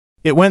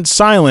It went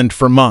silent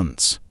for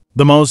months.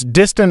 The most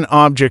distant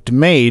object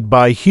made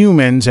by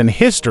humans in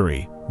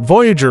history,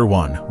 Voyager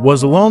 1,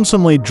 was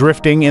lonesomely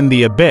drifting in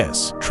the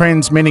abyss,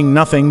 transmitting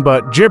nothing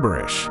but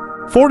gibberish.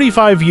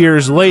 45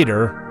 years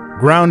later,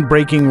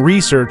 groundbreaking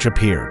research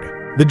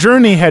appeared. The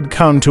journey had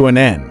come to an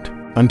end.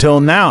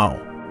 Until now,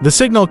 the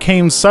signal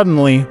came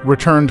suddenly,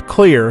 returned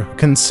clear,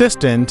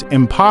 consistent,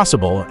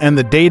 impossible, and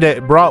the data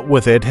it brought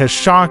with it has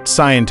shocked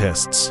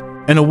scientists.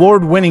 An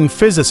award-winning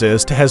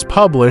physicist has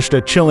published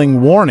a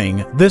chilling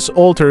warning: this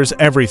alters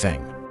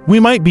everything. We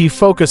might be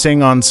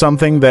focusing on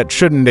something that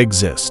shouldn't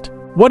exist.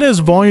 What has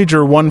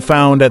Voyager 1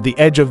 found at the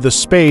edge of the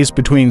space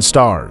between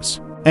stars?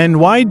 And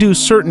why do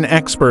certain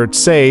experts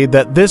say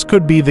that this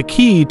could be the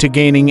key to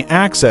gaining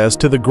access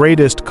to the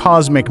greatest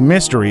cosmic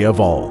mystery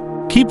of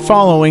all? Keep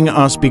following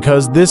us,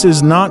 because this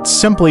is not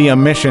simply a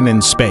mission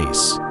in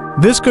space.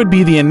 This could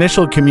be the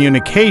initial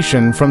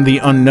communication from the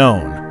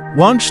unknown.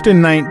 Launched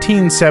in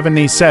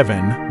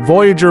 1977,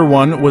 Voyager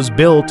 1 was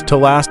built to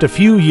last a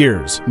few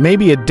years,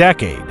 maybe a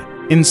decade.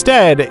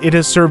 Instead, it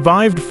has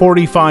survived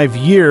 45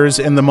 years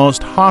in the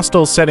most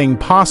hostile setting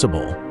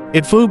possible.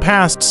 It flew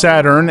past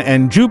Saturn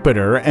and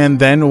Jupiter and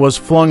then was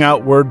flung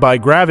outward by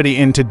gravity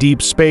into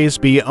deep space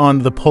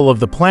beyond the pull of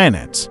the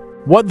planets.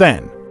 What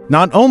then?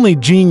 Not only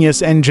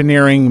genius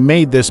engineering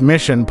made this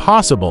mission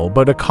possible,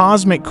 but a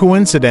cosmic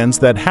coincidence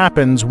that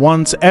happens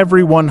once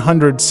every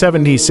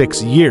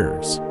 176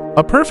 years.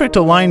 A perfect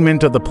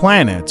alignment of the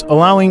planets,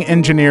 allowing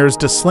engineers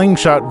to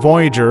slingshot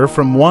Voyager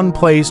from one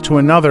place to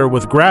another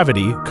with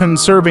gravity,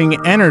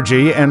 conserving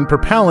energy and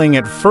propelling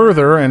it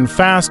further and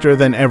faster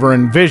than ever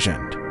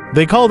envisioned.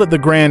 They called it the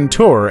Grand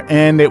Tour,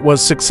 and it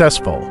was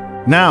successful.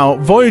 Now,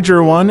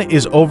 Voyager 1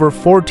 is over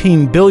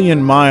 14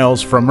 billion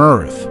miles from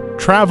Earth,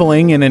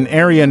 traveling in an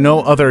area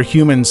no other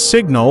human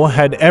signal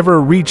had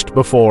ever reached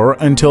before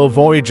until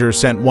Voyager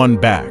sent one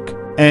back.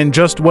 And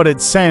just what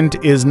it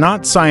sent is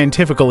not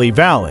scientifically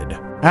valid.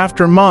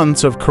 After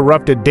months of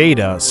corrupted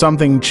data,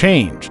 something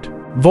changed.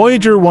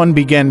 Voyager 1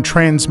 began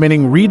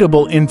transmitting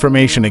readable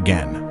information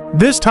again.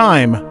 This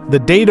time, the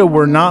data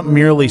were not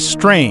merely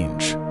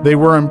strange, they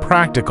were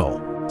impractical.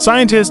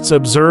 Scientists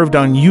observed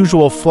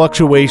unusual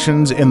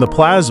fluctuations in the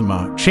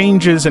plasma,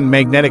 changes in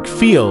magnetic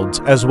fields,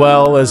 as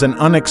well as an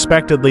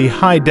unexpectedly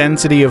high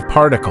density of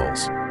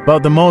particles.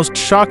 But the most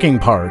shocking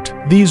part,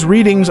 these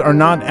readings are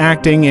not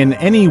acting in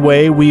any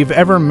way we've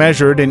ever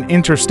measured in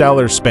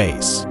interstellar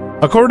space.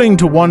 According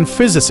to one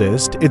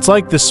physicist, it's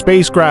like the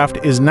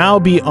spacecraft is now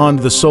beyond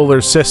the solar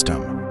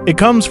system. It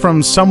comes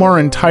from somewhere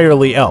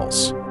entirely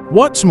else.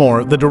 What's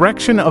more, the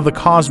direction of the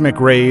cosmic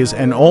rays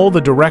and all the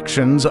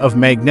directions of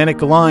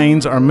magnetic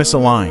lines are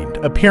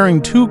misaligned,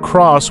 appearing to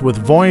cross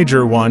with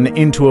Voyager 1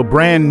 into a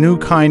brand new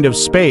kind of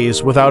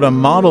space without a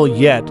model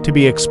yet to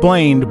be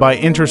explained by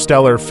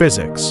interstellar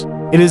physics.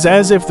 It is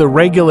as if the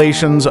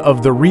regulations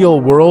of the real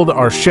world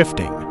are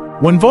shifting.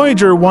 When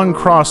Voyager 1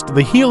 crossed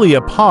the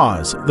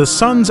heliopause, the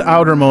sun's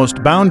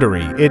outermost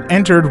boundary, it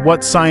entered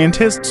what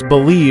scientists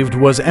believed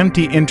was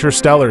empty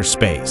interstellar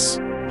space.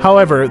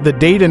 However, the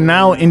data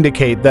now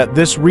indicate that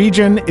this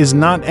region is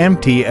not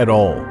empty at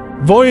all.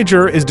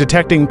 Voyager is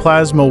detecting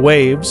plasma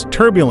waves,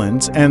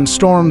 turbulence, and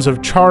storms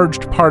of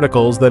charged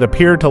particles that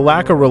appear to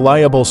lack a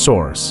reliable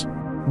source.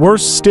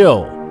 Worse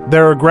still,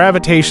 there are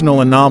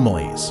gravitational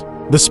anomalies.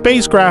 The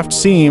spacecraft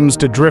seems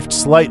to drift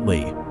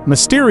slightly,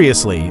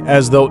 mysteriously,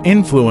 as though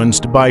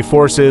influenced by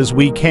forces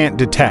we can't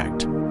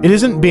detect. It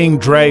isn't being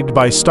dragged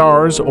by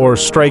stars or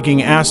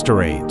striking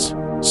asteroids.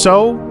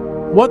 So,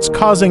 what's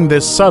causing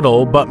this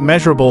subtle but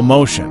measurable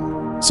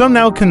motion? Some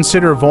now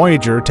consider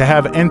Voyager to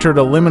have entered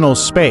a liminal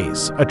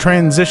space, a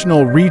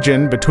transitional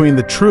region between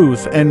the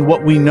truth and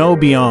what we know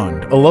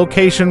beyond, a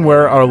location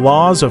where our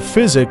laws of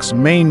physics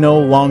may no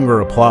longer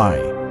apply.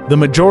 The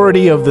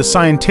majority of the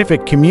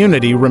scientific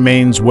community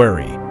remains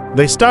wary.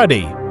 They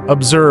study,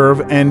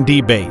 observe, and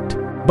debate.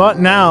 But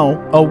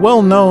now, a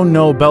well-known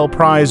Nobel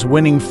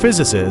Prize-winning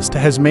physicist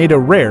has made a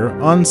rare,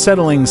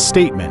 unsettling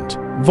statement.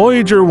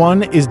 Voyager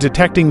 1 is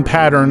detecting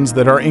patterns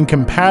that are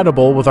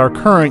incompatible with our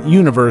current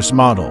universe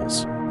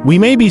models. We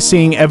may be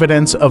seeing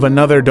evidence of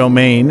another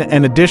domain,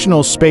 an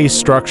additional space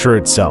structure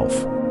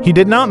itself. He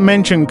did not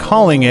mention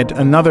calling it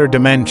another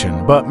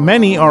dimension, but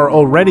many are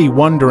already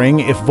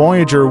wondering if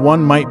Voyager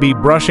 1 might be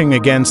brushing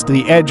against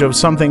the edge of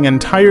something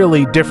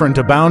entirely different,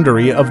 a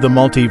boundary of the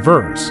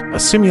multiverse, a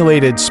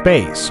simulated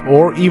space,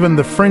 or even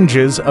the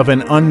fringes of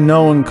an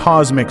unknown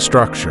cosmic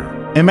structure.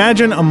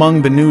 Imagine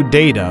among the new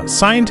data,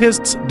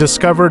 scientists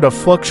discovered a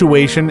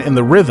fluctuation in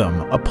the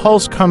rhythm, a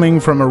pulse coming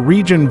from a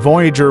region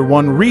Voyager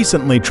 1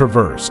 recently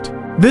traversed.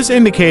 This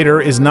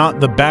indicator is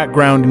not the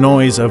background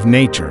noise of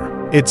nature.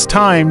 It's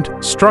timed,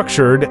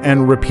 structured,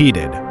 and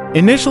repeated.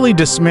 Initially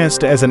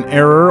dismissed as an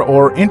error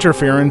or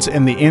interference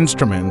in the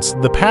instruments,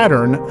 the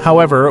pattern,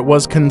 however,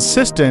 was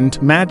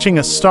consistent, matching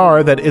a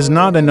star that is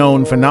not a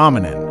known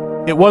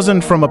phenomenon. It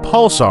wasn't from a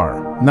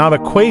pulsar, not a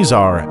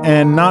quasar,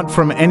 and not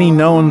from any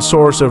known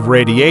source of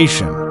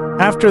radiation.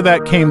 After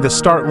that came the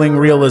startling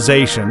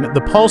realization: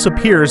 the pulse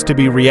appears to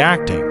be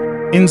reacting.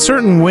 In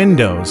certain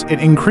windows, it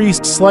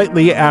increased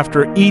slightly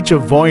after each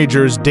of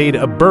Voyager's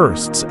data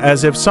bursts,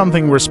 as if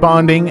something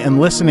responding and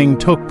listening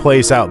took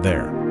place out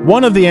there.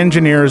 One of the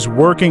engineers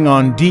working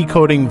on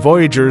decoding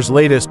Voyager's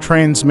latest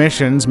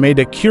transmissions made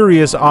a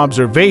curious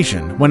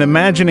observation when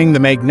imagining the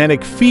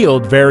magnetic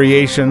field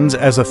variations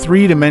as a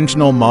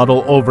three-dimensional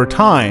model over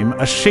time.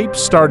 A shape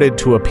started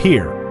to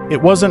appear.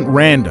 It wasn't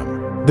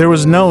random. There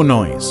was no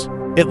noise.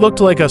 It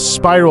looked like a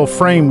spiral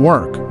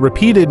framework,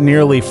 repeated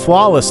nearly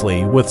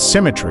flawlessly with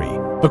symmetry.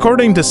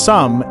 According to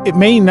some, it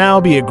may now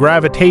be a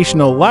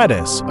gravitational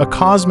lattice, a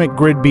cosmic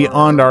grid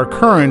beyond our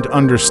current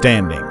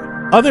understanding.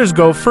 Others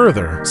go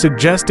further,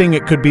 suggesting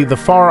it could be the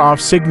far-off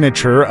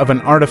signature of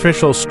an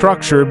artificial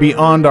structure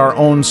beyond our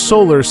own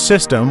solar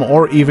system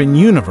or even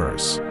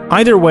universe.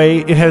 Either way,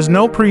 it has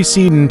no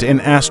precedent in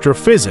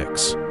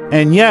astrophysics,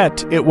 and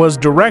yet it was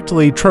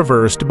directly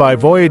traversed by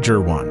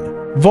Voyager 1.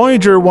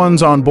 Voyager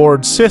 1's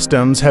onboard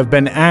systems have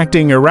been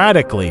acting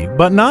erratically,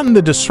 but not in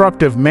the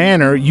disruptive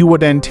manner you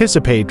would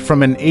anticipate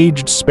from an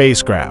aged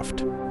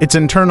spacecraft. Its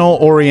internal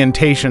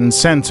orientation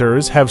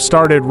sensors have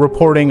started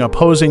reporting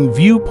opposing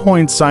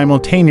viewpoints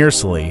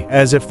simultaneously,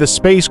 as if the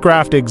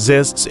spacecraft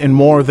exists in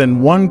more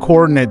than one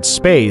coordinate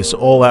space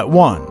all at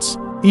once.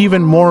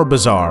 Even more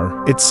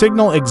bizarre, its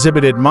signal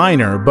exhibited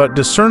minor but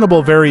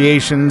discernible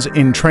variations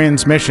in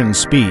transmission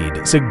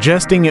speed,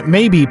 suggesting it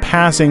may be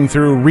passing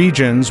through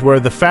regions where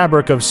the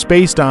fabric of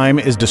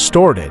spacetime is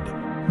distorted.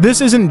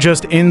 This isn't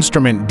just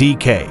instrument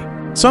decay.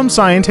 Some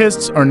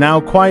scientists are now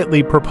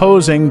quietly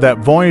proposing that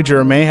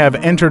Voyager may have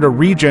entered a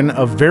region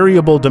of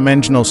variable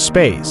dimensional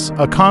space,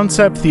 a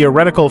concept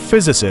theoretical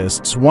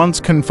physicists once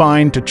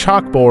confined to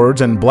chalkboards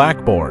and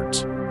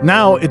blackboards.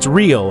 Now it's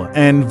real,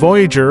 and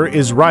Voyager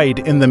is right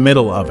in the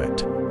middle of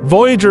it.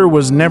 Voyager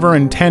was never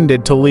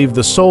intended to leave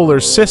the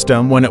solar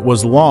system when it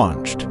was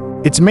launched.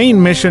 Its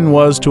main mission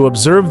was to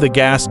observe the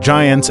gas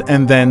giants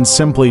and then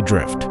simply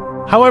drift.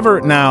 However,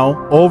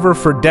 now, over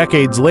 4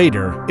 decades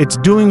later, it's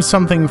doing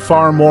something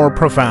far more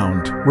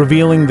profound,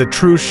 revealing the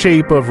true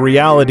shape of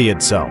reality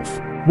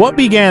itself. What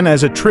began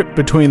as a trip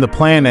between the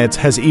planets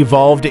has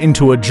evolved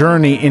into a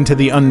journey into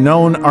the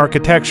unknown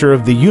architecture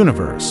of the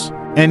universe.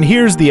 And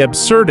here's the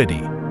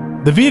absurdity.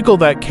 The vehicle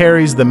that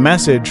carries the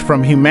message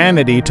from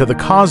humanity to the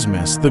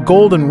cosmos, the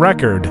Golden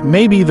Record,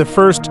 may be the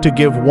first to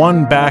give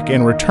one back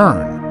in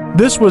return.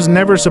 This was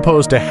never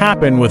supposed to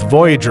happen with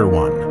Voyager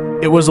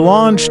 1. It was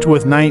launched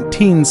with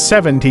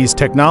 1970s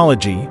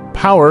technology,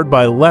 powered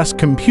by less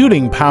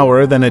computing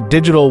power than a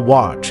digital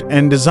watch,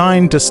 and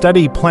designed to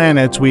study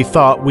planets we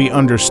thought we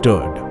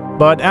understood.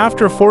 But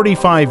after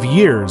 45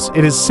 years,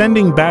 it is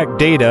sending back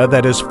data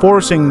that is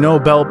forcing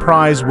Nobel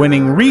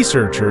Prize-winning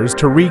researchers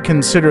to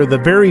reconsider the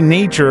very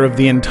nature of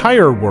the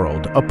entire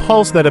world, a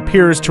pulse that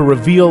appears to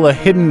reveal a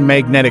hidden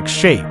magnetic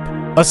shape.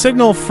 A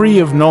signal free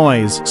of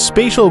noise,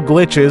 spatial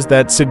glitches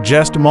that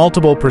suggest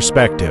multiple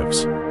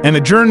perspectives, and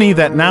a journey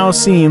that now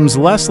seems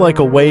less like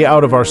a way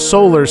out of our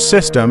solar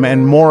system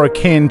and more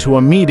akin to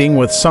a meeting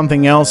with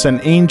something else, an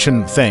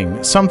ancient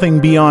thing, something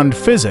beyond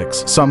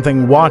physics,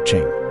 something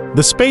watching.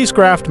 The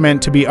spacecraft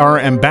meant to be our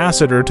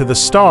ambassador to the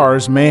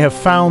stars may have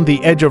found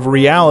the edge of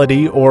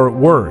reality, or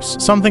worse,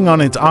 something on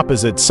its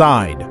opposite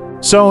side.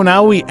 So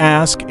now we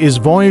ask, is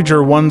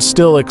Voyager 1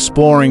 still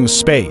exploring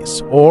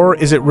space, or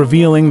is it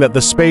revealing that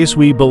the space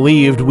we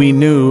believed we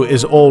knew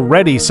is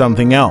already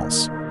something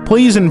else?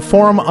 Please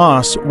inform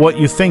us what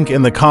you think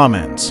in the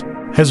comments.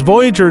 Has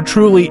Voyager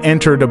truly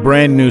entered a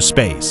brand new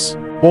space?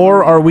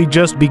 Or are we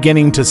just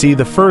beginning to see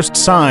the first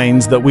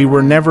signs that we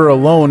were never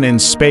alone in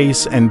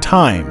space and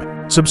time?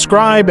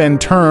 Subscribe and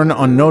turn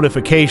on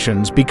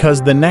notifications,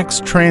 because the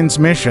next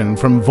transmission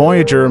from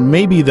Voyager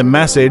may be the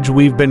message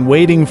we've been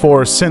waiting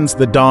for since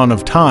the dawn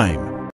of time.